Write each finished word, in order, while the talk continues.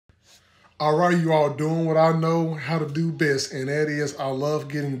All right, you all doing what I know how to do best, and that is I love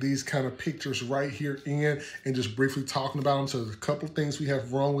getting these kind of pictures right here in and just briefly talking about them. So there's a couple of things we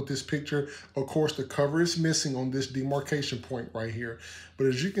have wrong with this picture. Of course, the cover is missing on this demarcation point right here. But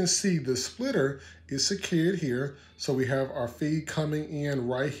as you can see, the splitter is secured here. So we have our feed coming in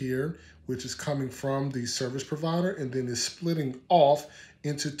right here, which is coming from the service provider, and then is splitting off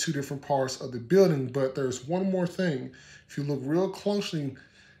into two different parts of the building. But there's one more thing. If you look real closely,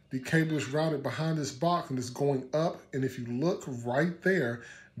 the cable is routed behind this box and it's going up. And if you look right there,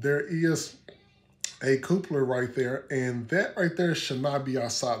 there is a coupler right there, and that right there should not be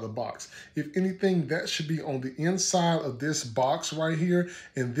outside the box. If anything, that should be on the inside of this box right here,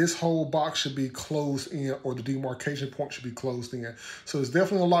 and this whole box should be closed in, or the demarcation point should be closed in. So there's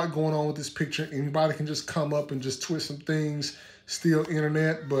definitely a lot going on with this picture. Anybody can just come up and just twist some things, steal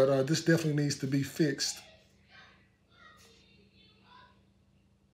internet, but this definitely needs to be fixed.